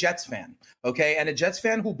fact, a Jets fan, okay? And a Jets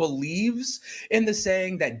fan who believes in the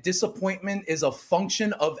saying that disappointment is a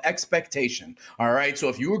function of expectation, all right? So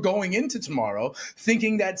if you were going into tomorrow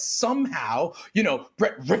thinking that somehow,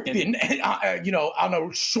 Brett Rippon, on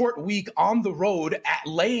a short week on the road at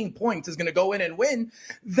laying points is going to go in and win,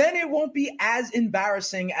 then it won't be as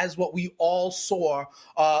embarrassing as what we all saw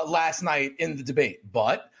last night in the debate.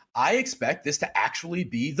 But I expect this to actually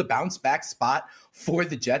be the bounce back spot for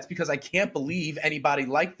the Jets because I can't believe anybody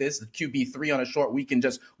like this, the QB3 on a short week, can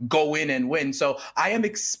just go in and win. So I am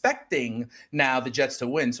expecting now the Jets to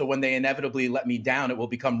win. So when they inevitably let me down, it will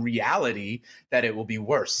become reality that it will be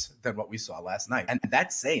worse than what we saw last night. And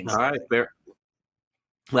that's saying something. All right, fair.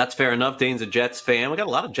 That's fair enough. Dane's a Jets fan. We got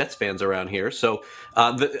a lot of Jets fans around here. So,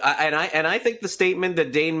 I think the statement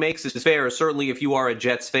that Dane makes is fair. Certainly, if you are a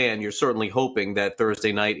Jets fan, you're certainly hoping that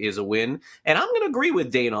Thursday night is a win. And I'm going to agree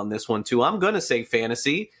with Dane on this one too. I'm going to say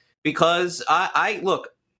fantasy because I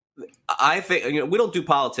think we don't do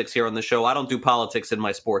politics here on the show. I don't do politics in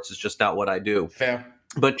my sports. It's just not what I do. Fair.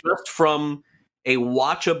 But just from a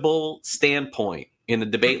watchable standpoint in the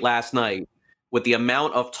debate last night, with the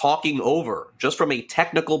amount of talking over, just from a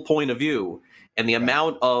technical point of view, and the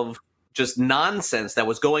amount of just nonsense that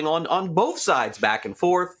was going on both sides back and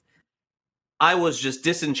forth, I was just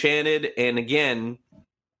disenchanted. And again,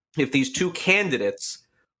 if these two candidates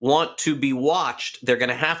want to be watched, they're going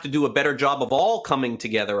to have to do a better job of all coming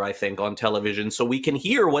together, I think, on television so we can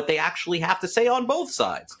hear what they actually have to say on both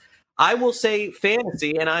sides. I will say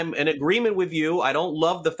fantasy, and I'm in agreement with you. I don't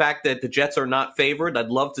love the fact that the Jets are not favored. I'd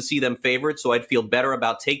love to see them favored, so I'd feel better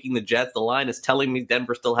about taking the Jets. The line is telling me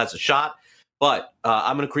Denver still has a shot, but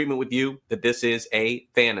I'm in agreement with you that this is a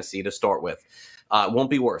fantasy to start with. It won't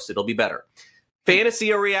be worse. It'll be better.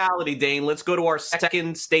 Fantasy or reality, Dane? Let's go to our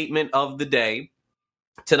second statement of the day.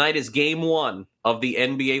 Tonight is game 1 of the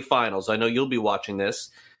NBA Finals. I know you'll be watching this.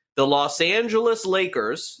 The Los Angeles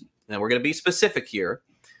Lakers, and we're going to be specific here,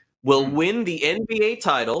 will win the NBA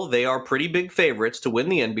title. They are pretty big favorites to win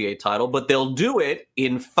the NBA title, but they'll do it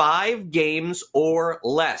in 5 games or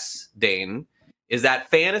less, Dane. Is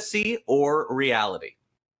that fantasy or reality?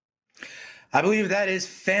 I believe that is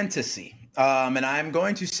fantasy. And I'm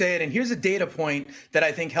going to say it. And here's a data point that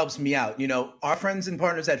I think helps me out. Our friends and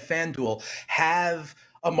partners at FanDuel have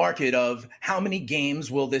a market of how many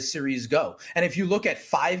games will this series go. And if you look at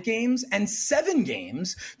 5 games and 7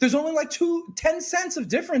 games, there's only like 10 cents of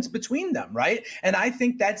difference between them, right? And I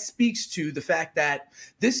think that speaks to the fact that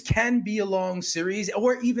this can be a long series,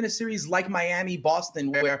 or even a series like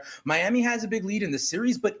Miami-Boston, where Miami has a big lead in the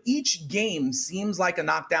series, but each game seems like a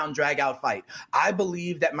knockdown, drag-out fight. I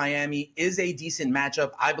believe that Miami is a decent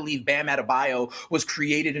matchup. I believe Bam Adebayo was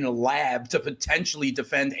created in a lab to potentially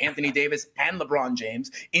defend Anthony Davis and LeBron James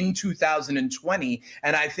in 2020.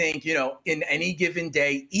 And I think, in any given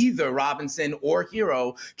day, either Robinson or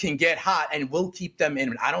Hero can get hot and we'll keep them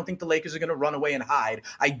in. I don't think the Lakers are going to run away and hide.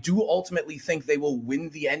 I do ultimately think they will win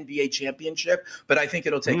the NBA championship, but I think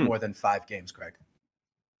it'll take more than 5 games, Craig.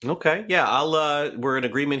 Okay, yeah, we're in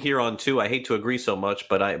agreement here on 2. I hate to agree so much,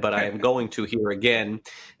 but I am going to here again,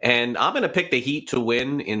 and I'm going to pick the Heat to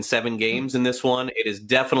win in 7 games in this one. It is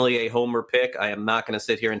definitely a homer pick. I am not going to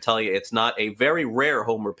sit here and tell you it's not a very rare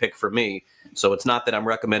homer pick for me. So it's not that I'm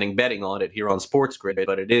recommending betting on it here on Sports Grid,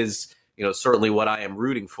 but it is, certainly what I am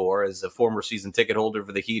rooting for as a former season ticket holder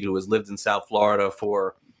for the Heat who has lived in South Florida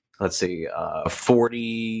for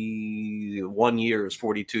 41 years,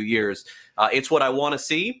 42 years. It's what I want to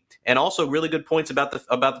see. And also really good points about the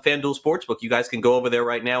FanDuel Sportsbook. You guys can go over there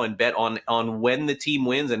right now and bet on when the team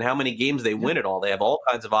wins and how many games they win it all. They have all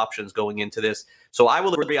kinds of options going into this. So I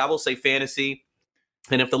will agree. I will say fantasy.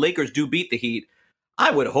 And if the Lakers do beat the Heat,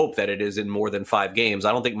 I would hope that it is in more than 5 games.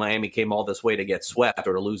 I don't think Miami came all this way to get swept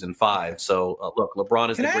or to lose in 5. So look,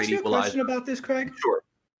 LeBron is the great equalizer. Can I ask you a question about this, Craig? Sure.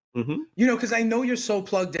 Mm-hmm. Because I know you're so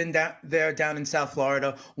plugged in down in South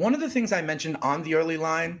Florida. One of the things I mentioned on the early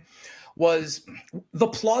line was the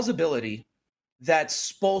plausibility that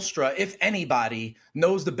Spoelstra, if anybody,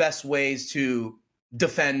 knows the best ways to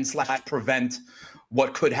defend/prevent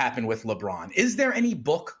what could happen with LeBron. Is there any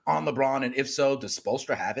book on LeBron? And if so, does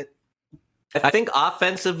Spoelstra have it? I think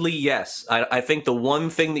offensively, yes. I think the one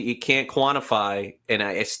thing that you can't quantify, and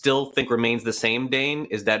I still think remains the same, Dane,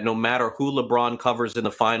 is that no matter who LeBron covers in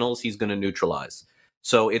the finals, he's going to neutralize.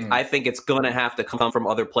 So I think it's going to have to come from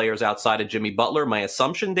other players outside of Jimmy Butler. My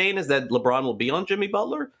assumption, Dane, is that LeBron will be on Jimmy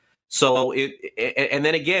Butler. So and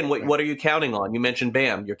then again, what are you counting on? You mentioned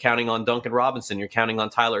Bam. You're counting on Duncan Robinson. You're counting on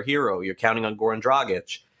Tyler Hero. You're counting on Goran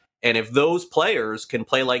Dragic. And if those players can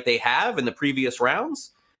play like they have in the previous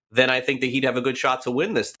rounds, then I think that he'd have a good shot to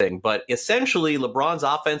win this thing. But essentially, LeBron's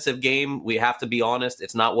offensive game, we have to be honest,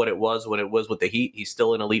 it's not what it was when it was with the Heat. He's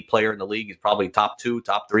still an elite player in the league. He's probably top 2,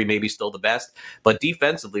 top 3, maybe still the best. But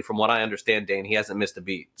defensively, from what I understand, Dane, he hasn't missed a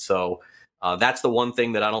beat. So that's the one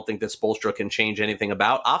thing that I don't think that Spoelstra can change anything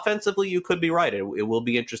about. Offensively, you could be right. It will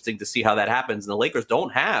be interesting to see how that happens. And the Lakers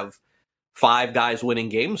don't have 5 guys winning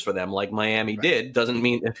games for them like Miami did. Doesn't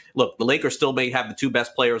mean, look, the Lakers still may have the 2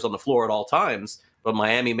 best players on the floor at all times, but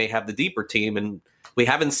Miami may have the deeper team. And we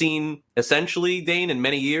haven't seen, essentially, Dane, in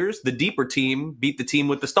many years, the deeper team beat the team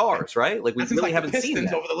with the stars, right? Like, we really haven't seen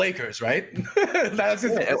that. over the Lakers, right?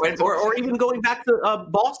 Or even going back to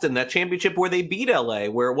Boston, that championship where they beat LA,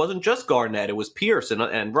 where it wasn't just Garnett, it was Pierce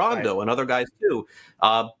and Rondo and other guys too.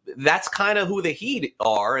 That's kind of who the Heat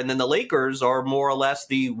are. And then the Lakers are more or less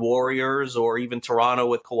the Warriors, or even Toronto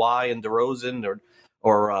with Kawhi and DeRozan,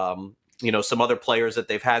 or some other players that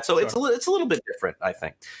they've had. So it's a little bit different, I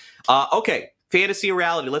think. Okay. Fantasy or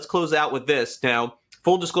reality. Let's close out with this. Now,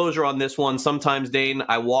 full disclosure on this one. Sometimes, Dane,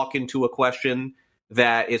 I walk into a question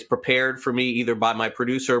that is prepared for me either by my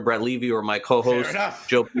producer, Brett Levy, or my co-host,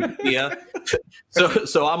 Joe Pia.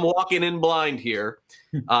 So I'm walking in blind here.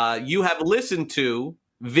 You have listened to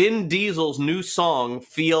Vin Diesel's new song,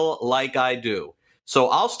 Feel Like I Do. So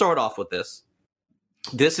I'll start off with this.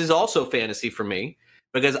 This is also fantasy for me,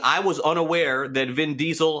 because I was unaware that Vin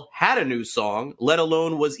Diesel had a new song, let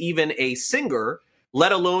alone was even a singer,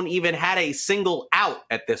 let alone even had a single out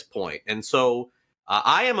at this point. And so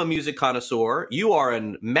I am a music connoisseur. You are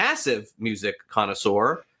a massive music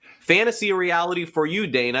connoisseur. Fantasy or reality for you,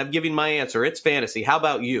 Dane? I've given my answer. It's fantasy. How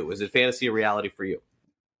about you? Is it fantasy or reality for you?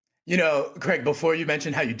 Craig, before you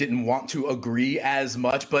mentioned how you didn't want to agree as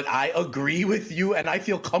much, but I agree with you and I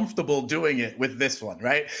feel comfortable doing it with this one,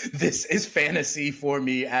 right? This is fantasy for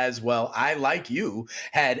me as well. I, like you,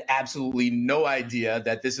 had absolutely no idea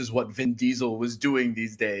that this is what Vin Diesel was doing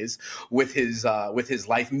these days with his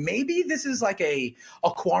life. Maybe this is like a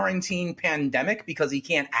quarantine pandemic because he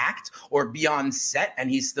can't act or be on set and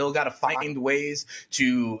he's still got to find ways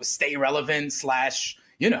to stay relevant /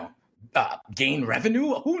 gain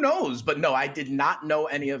revenue. Who knows? But no, I did not know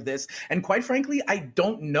any of this. And quite frankly, I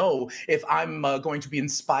don't know if I'm going to be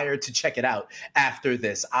inspired to check it out after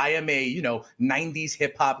this. I am a, 90s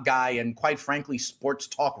hip hop guy and quite frankly, sports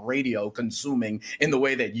talk radio consuming in the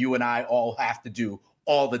way that you and I all have to do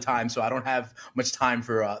all the time. So I don't have much time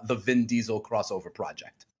for the Vin Diesel crossover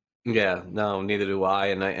project. Yeah, no, neither do I.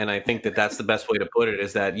 And I think that that's the best way to put it,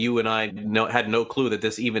 is that you and I had no clue that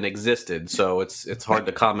this even existed. So it's hard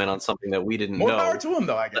to comment on something that we didn't know. More power to him,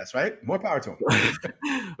 though, I guess, right? More power to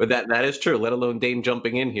him. But that is true, let alone Dane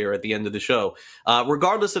jumping in here at the end of the show.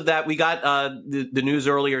 Regardless of that, we got the news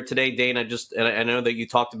earlier today, Dane. I know that you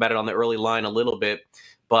talked about it on the early line a little bit.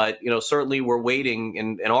 But, certainly we're waiting,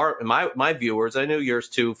 and my viewers, I know yours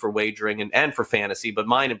too, for wagering and for fantasy, but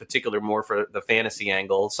mine in particular more for the fantasy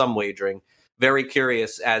angle, some wagering. Very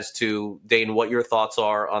curious as to, Dane, what your thoughts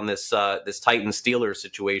are on this Titans-Steelers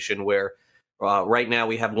situation where right now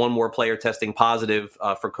we have one more player testing positive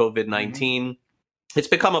for COVID-19. Mm-hmm. It's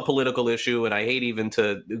become a political issue, and I hate even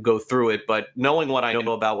to go through it, but knowing what I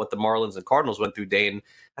know about what the Marlins and Cardinals went through, Dane,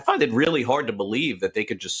 I find it really hard to believe that they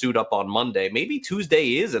could just suit up on Monday. Maybe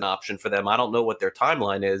Tuesday is an option for them. I don't know what their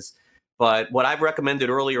timeline is, but what I've recommended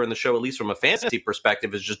earlier in the show, at least from a fantasy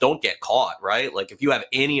perspective, is just don't get caught, right? Like if you have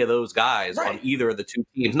any of those guys on either of the two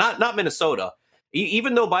teams, not Minnesota,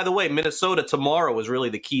 even though, by the way, Minnesota tomorrow is really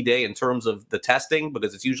the key day in terms of the testing,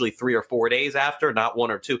 because it's usually 3 or 4 days after, not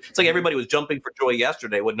 1 or 2. It's like everybody was jumping for joy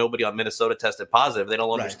yesterday when nobody on Minnesota tested positive. They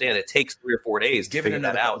don't understand it takes 3 or 4 days to figure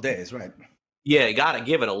that out. Days, right? Yeah, you got to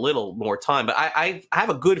give it a little more time. But I have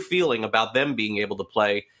a good feeling about them being able to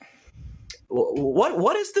play.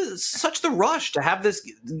 What is such the rush to have this?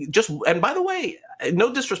 And by the way,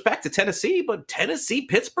 no disrespect to Tennessee, but Tennessee,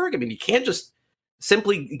 Pittsburgh. I mean, you can't just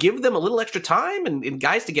simply give them a little extra time and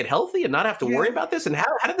guys to get healthy and not have to worry about this. And how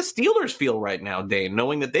do the Steelers feel right now, Dane,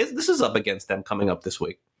 knowing that this is up against them coming up this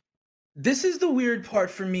week? This is the weird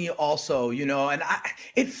part for me also, and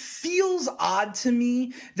it feels odd to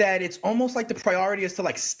me that it's almost like the priority is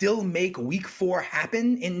to still make week 4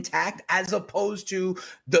 happen intact, as opposed to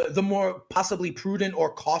the more possibly prudent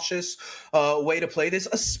or cautious way to play this,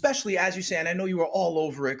 especially as you say, and I know you were all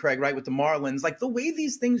over it, Craig, right, with the Marlins, the way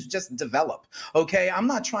these things just develop. Okay, I'm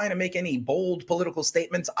not trying to make any bold political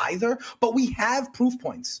statements either, but we have proof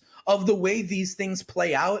points of the way these things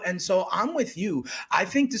play out. And so I'm with you. I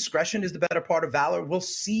think discretion is the better part of valor. We'll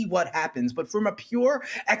see what happens. But from a pure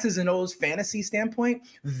X's and O's fantasy standpoint,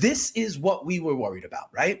 this is what we were worried about,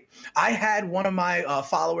 right? I had one of my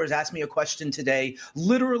followers ask me a question today,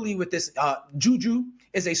 literally with this. Juju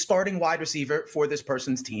is a starting wide receiver for this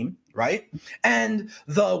person's team, right? And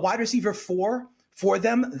the wide receiver for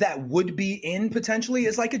them that would be in potentially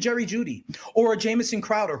is like a Jerry Jeudy or a Jamison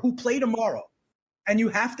Crowder who play tomorrow. And you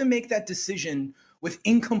have to make that decision with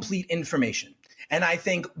incomplete information. And I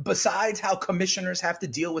think besides how commissioners have to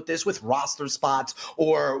deal with this with roster spots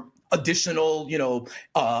or additional,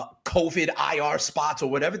 COVID IR spots or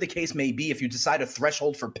whatever the case may be, if you decide a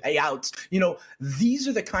threshold for payouts, these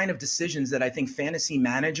are the kind of decisions that I think fantasy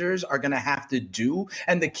managers are going to have to do.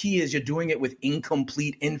 And the key is you're doing it with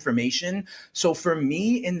incomplete information. So for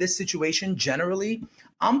me in this situation, generally,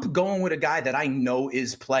 I'm going with a guy that I know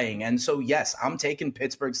is playing. And so, yes, I'm taking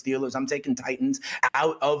Pittsburgh Steelers. I'm taking Titans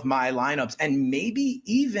out of my lineups. And maybe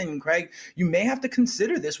even, Craig, you may have to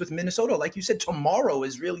consider this with Minnesota. Like you said, tomorrow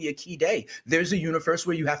is really a key day. There's a universe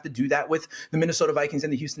where you have to do that with the Minnesota Vikings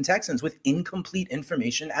and the Houston Texans with incomplete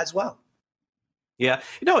information as well. Yeah,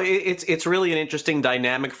 it's really an interesting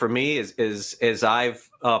dynamic for me as I've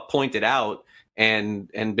pointed out. And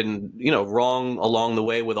been wrong along the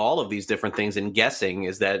way with all of these different things and guessing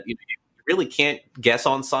is that you really can't guess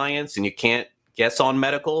on science and you can't guess on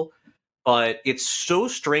medical. But it's so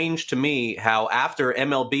strange to me how after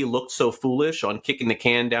MLB looked so foolish on kicking the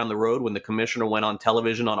can down the road when the commissioner went on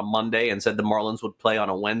television on a Monday and said the Marlins would play on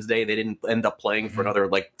a Wednesday, they didn't end up playing for another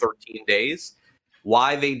 13 days.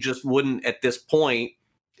 Why they just wouldn't at this point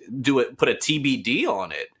put a TBD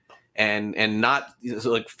on it. And not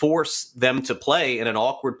force them to play in an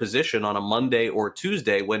awkward position on a Monday or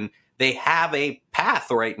Tuesday when they have a path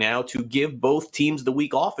right now to give both teams the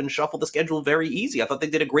week off and shuffle the schedule very easy. I thought they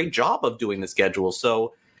did a great job of doing the schedule.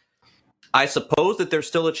 So I suppose that there's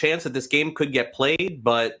still a chance that this game could get played,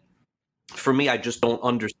 but for me, I just don't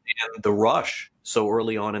understand the rush so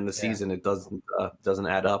early on in the season. It doesn't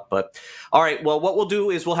add up. But all right, well, what we'll do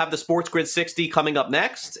is we'll have the Sports Grid 60 coming up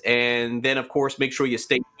next. And then, of course, make sure you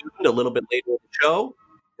stay tuned a little bit later in the show.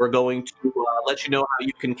 We're going to let you know how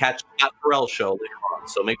you can catch the Matt Farrell show later on.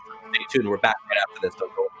 So make sure you stay tuned. We're back right after this.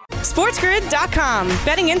 Don't go. SportsGrid.com.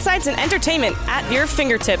 Betting insights and entertainment at your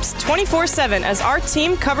fingertips 24/7 as our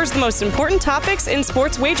team covers the most important topics in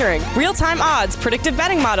sports wagering. Real-time odds, predictive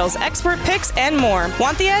betting models, expert picks, and more.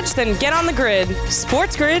 Want the edge? Then get on the grid.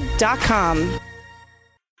 SportsGrid.com.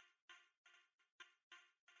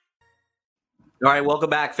 All right, welcome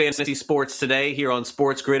back, Fantasy Sports Today here on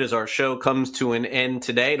Sports Grid as our show comes to an end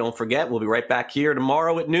today. Don't forget, we'll be right back here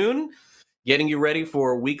tomorrow at noon, getting you ready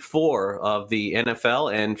for week 4 of the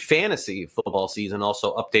NFL and fantasy football season,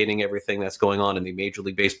 also updating everything that's going on in the Major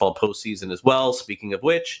League Baseball postseason as well. Speaking of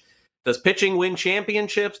which, does pitching win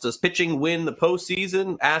championships? Does pitching win the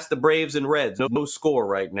postseason? Ask the Braves and Reds. No score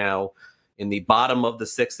right now in the bottom of the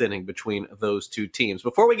 6th inning between those two teams.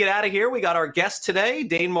 Before we get out of here, we got our guest today,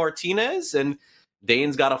 Dane Martinez, and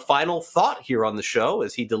Dane's got a final thought here on the show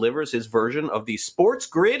as he delivers his version of the Sports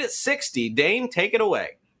Grid 60. Dane, take it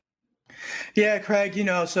away. Yeah, Craig,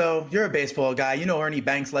 so you're a baseball guy. Ernie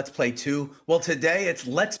Banks' Let's Play 2. Well, today it's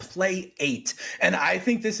Let's Play 8. And I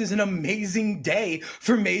think this is an amazing day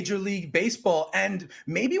for Major League Baseball and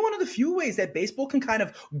maybe one of the few ways that baseball can kind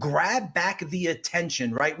of grab back the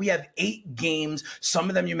attention, right? We have 8 games, some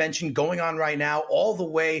of them you mentioned going on right now, all the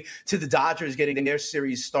way to the Dodgers getting their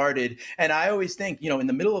series started. And I always think, in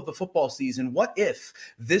the middle of the football season, what if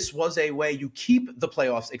this was a way you keep the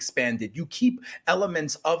playoffs expanded, you keep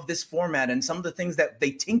elements of this format and some of the things that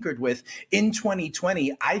they tinkered with in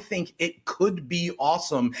 2020, I think it could be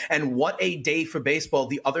awesome. And what a day for baseball.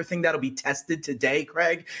 The other thing that'll be tested today,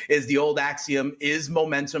 Craig, is the old axiom, is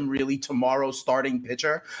momentum really tomorrow's starting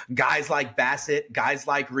pitcher? Guys like Bassett, guys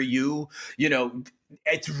like Ryu,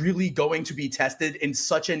 it's really going to be tested in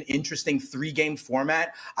such an interesting 3-game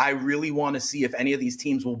format. I really want to see if any of these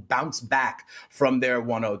teams will bounce back from their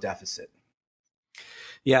 1-0 deficit.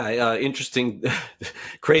 Yeah, interesting.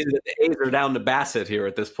 Crazy that the A's are down to Bassett here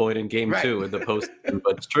at this point in Game 2 in the postseason,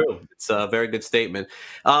 but it's true. It's a very good statement.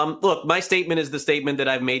 Look, my statement is the statement that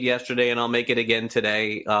I've made yesterday, and I'll make it again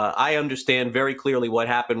today. I understand very clearly what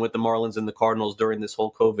happened with the Marlins and the Cardinals during this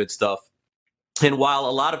whole COVID stuff. And while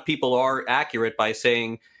a lot of people are accurate by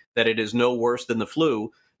saying that it is no worse than the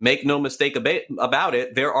flu, make no mistake about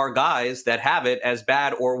it, there are guys that have it as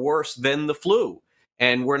bad or worse than the flu.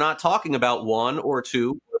 And we're not talking about 1 or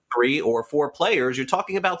 2 or 3 or 4 players. You're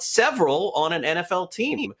talking about several on an NFL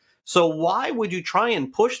team. So why would you try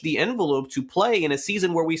and push the envelope to play in a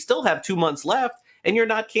season where we still have 2 months left and you're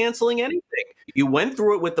not canceling anything? You went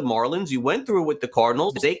through it with the Marlins. You went through it with the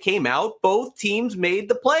Cardinals. They came out. Both teams made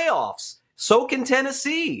the playoffs. So can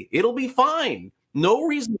Tennessee. It'll be fine. No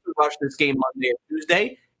reason to rush this game Monday and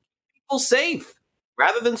Tuesday. People safe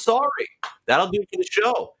rather than sorry. That'll do it for the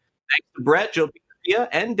show. Thanks to Brett, Joe,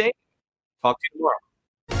 and Dave. Talk to you tomorrow.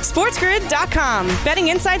 SportsGrid.com. Betting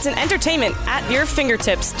insights and entertainment at your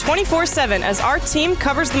fingertips 24/7 as our team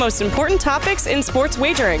covers the most important topics in sports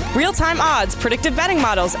wagering. Real-time odds, predictive betting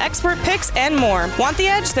models, expert picks, and more. Want the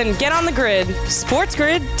edge? Then get on the grid.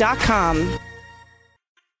 SportsGrid.com.